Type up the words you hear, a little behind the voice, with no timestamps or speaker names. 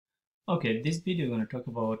Okay, this video we're going to talk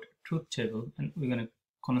about truth table, and we're going to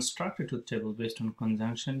construct a truth table based on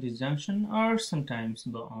conjunction, disjunction, or sometimes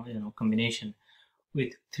combination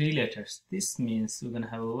with 3 letters. This means we're going to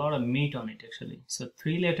have a lot of meat on it actually. So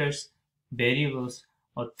 3 letters, variables,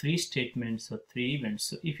 or 3 statements, or 3 events.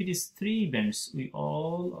 So if it is 3 events, we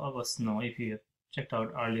all of us know, if you have checked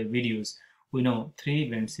out earlier videos, we know 3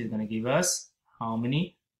 events is going to give us how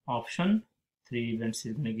many option? 3 events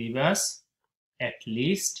is going to give us at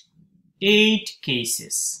least 8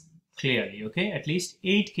 cases. Clearly, okay, at least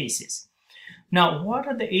 8 cases. Now what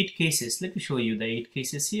are the 8 cases? Let me show you the 8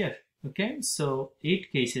 cases here. Okay, so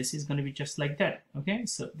 8 cases is going to be just like that. Okay,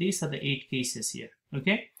 so these are the 8 cases here.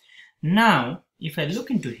 Okay, now if I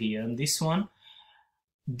look into here on this one,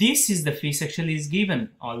 this is the fish actually is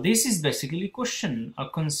given, or this is basically question, a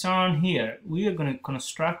concern here. We are going to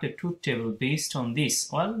construct a truth table based on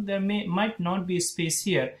this. Well, there might not be a space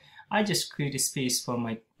here. I just create a space for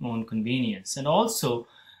my own convenience, and also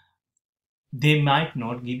they might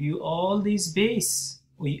not give you all these base.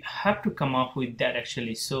 We have to come up with that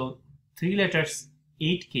actually. So 3 letters,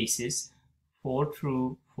 8 cases, 4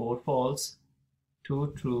 true, 4 false,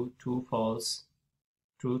 2 true, 2 false,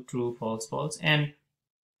 2 true, false, false, and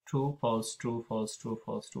true, false, true, false, true,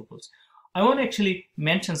 false, true, false. I want to actually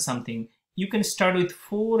mention something. You can start with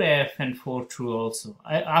 4F and 4 true also,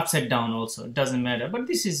 upside down also, it doesn't matter, but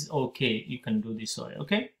this is okay. You can do this way.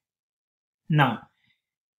 Okay, now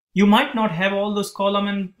you might not have all those column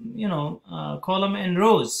and column and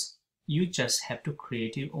rows. You just have to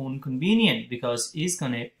create your own convenient, because it's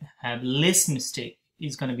going to have less mistake.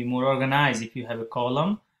 It's going to be more organized if you have a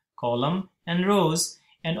column and rows.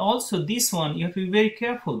 And also this one, you have to be very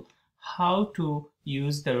careful how to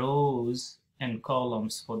use the rows and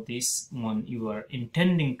columns for this one you are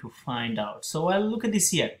intending to find out. So I'll look at this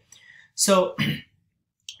here. So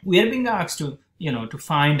we are being asked to to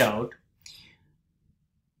find out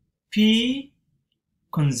P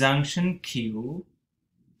conjunction Q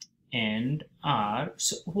and R.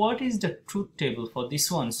 So what is the truth table for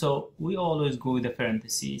this one? So we always go with the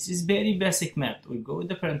parentheses. It's very basic math. We go with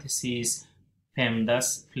the parentheses.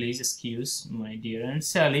 PEMDAS, please excuse my dear Aunt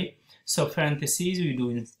Sally. So parentheses we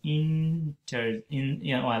do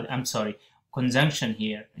conjunction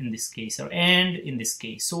here in this case, or and in this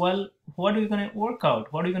case. So well, what are we going to work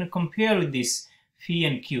out? What are we going to compare with this phi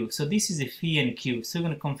and q? So this is a phi and q. So we're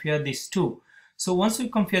going to compare these two. So once we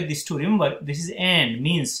compare these two, remember this is and,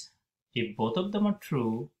 means if both of them are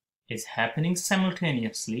true, is happening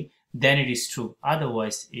simultaneously, then it is true.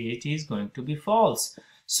 Otherwise it is going to be false.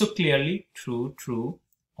 So clearly true, true,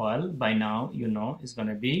 well, by now you know is going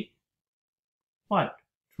to be what?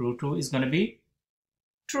 True, true is going to be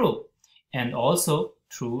true. And also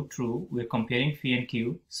true, true, we're comparing phi and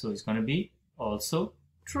q, so it's going to be also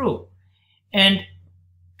true. And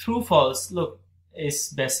true, false, look, it's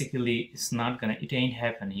basically, it's not going to, it ain't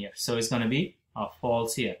happen here. So it's going to be a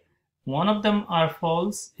false here. One of them are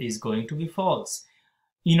false is going to be false.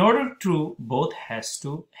 In order to, both has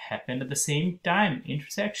to happen at the same time,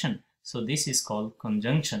 intersection. So this is called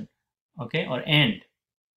conjunction, okay, or and.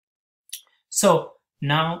 So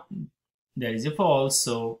now there is a false,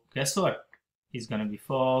 so guess what? It's going to be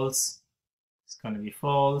false, it's going to be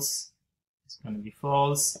false, it's going to be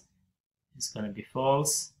false, it's going to be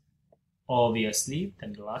false. Obviously,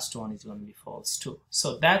 then the last one is going to be false too.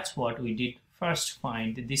 So that's what we did first,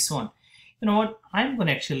 find this one. You know what? I'm going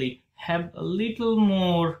to actually have a little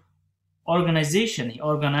more organized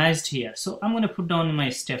here. So I'm going to put down my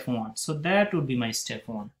step 1. So that would be my step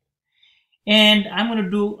 1. And I'm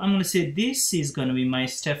going to say this is going to be my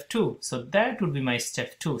step 2. So that would be my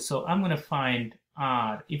step 2. So I'm going to find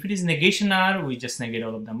R. If it is negation R, we just negate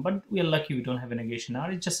all of them. But we are lucky we don't have a negation R.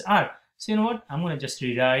 It's just R. So you know what? I'm going to just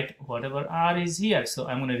rewrite whatever R is here. So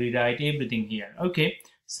I'm going to rewrite everything here. Okay.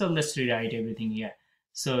 So let's rewrite everything here.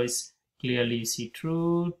 So it's clearly, you see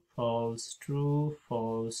true, false, true,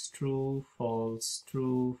 false, true, false,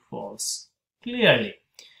 true, false. Clearly,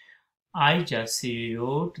 I just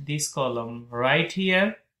wrote this column right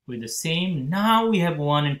here with the same. Now we have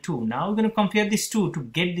 1 and 2. Now we're going to compare these two to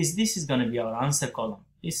get this. This is going to be our answer column.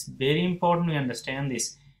 It's very important we understand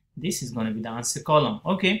this. This is going to be the answer column.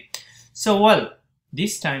 Okay. So, well,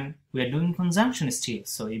 this time we are doing conjunction still.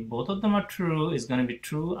 So if both of them are true, it's going to be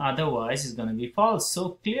true. Otherwise, it's going to be false.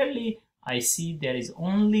 So clearly, I see there is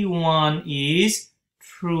only one is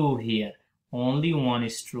true here. Only one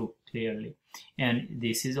is true, clearly. And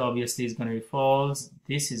this is obviously is going to be false.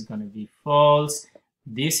 This is going to be false.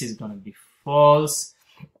 This is going to be false.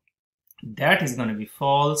 That is going to be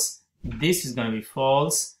false. This is going to be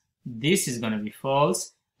false. This is going to be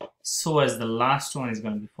false. So as the last one is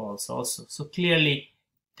going to be false also. So clearly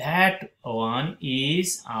that one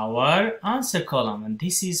is our answer column, and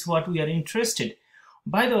this is what we are interested.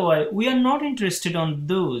 By the way, we are not interested on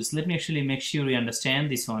those. Let me actually make sure you understand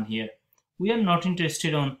this one here. We are not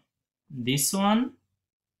interested on this one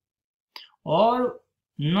or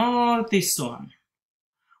nor this one.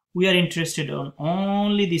 We are interested on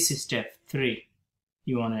only this step 3.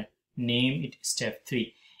 You want to name it step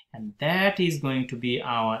 3, and that is going to be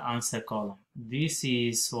our answer column. This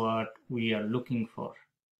is what we are looking for.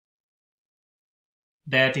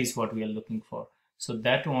 That is what we are looking for. So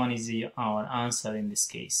that one is our answer in this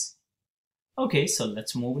case. Okay, so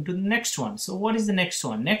let's move into the next one. So what is the next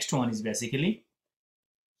one? Next one is basically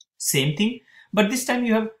same thing, but this time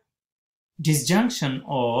you have disjunction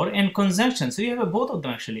and conjunction. So you have both of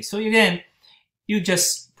them actually. So again, I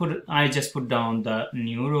just put down the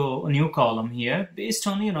new column here based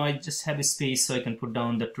on, I just have a space, so I can put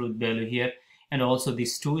down the truth value here, and also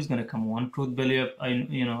this 2 is going to come one truth value.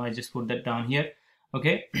 I just put that down here.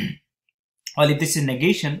 Okay. Or if this is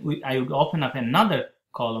negation, I would open up another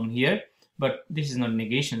column here, but this is not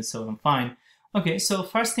negation, so I'm fine. Okay, so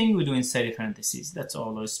first thing we do inside a parentheses, that's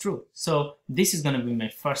always true. So this is going to be my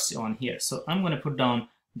first one here. So I'm going to put down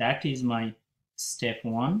that is my step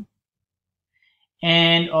 1.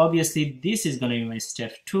 And obviously this is going to be my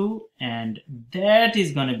step 2, and that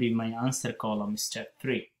is going to be my answer column, step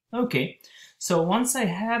 3. Okay, so once I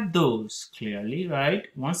have those clearly, right?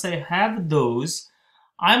 Once I have those,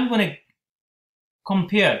 I'm going to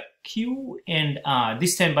compare Q and R.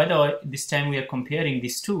 This time, by the way, this time we are comparing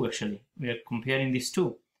these two actually. We are comparing these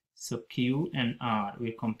two. So Q and R, we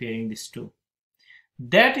are comparing these two.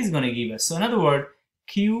 That is going to give us, so in other words,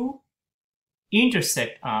 Q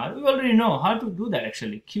intersect R. We already know how to do that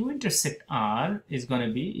actually. Q intersect R is going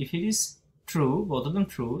to be, if it is true, both of them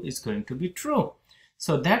true, is going to be true.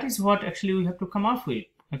 So that is what actually we have to come up with.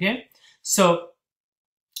 Okay, so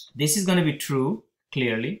this is going to be true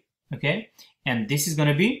clearly. Okay, and this is going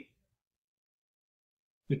to be,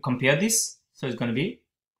 we compare this, so it's going to be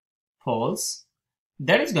false.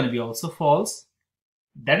 That is going to be also false.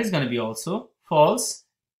 That is going to be also false.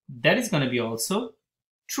 That is going to be also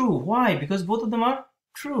true. Why? Because both of them are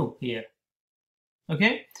true here.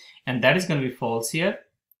 Okay, and that is going to be false here,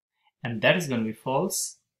 and that is going to be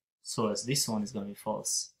false, so as this one is going to be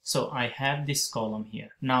false. So I have this column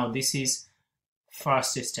here. Now this is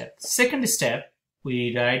first step. Second step,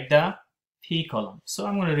 we write the phi column. So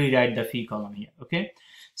I'm going to rewrite the phi column here. Okay,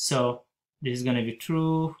 so this is going to be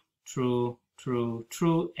true, true, true,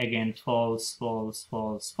 true, again false, false,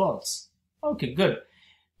 false, false. Okay, good.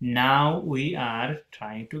 Now we are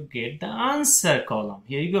trying to get the answer column.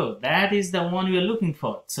 Here you go. That is the one we are looking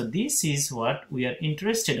for. So this is what we are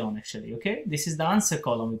interested on actually. Okay, this is the answer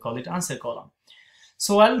column. We call it answer column.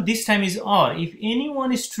 So while this time is or, if any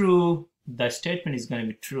one is true, the statement is going to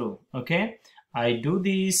be true. Okay, I do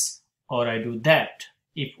this or I do that.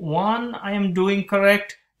 If one I am doing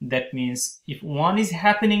correct, that means if one is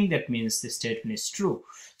happening, that means the statement is true.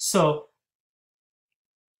 So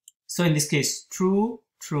in this case, true,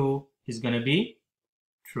 true is going to be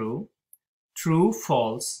true. True,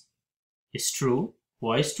 false is true.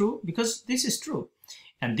 Why is true? Because this is true.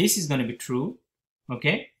 And this is going to be true.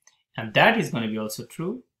 Okay. And that is going to be also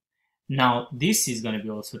true. Now this is going to be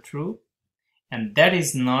also true. And that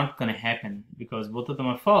is not going to happen because both of them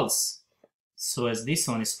are false. So as this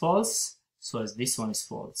one is false, so as this one is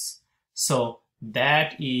false. So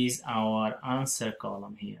that is our answer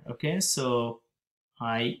column here. Okay. So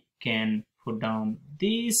I can put down,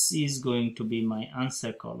 this is going to be my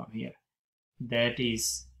answer column here. That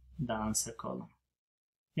is the answer column.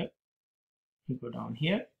 Yep, you go down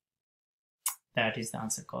here. That is the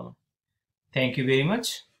answer column. Thank you very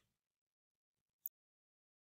much.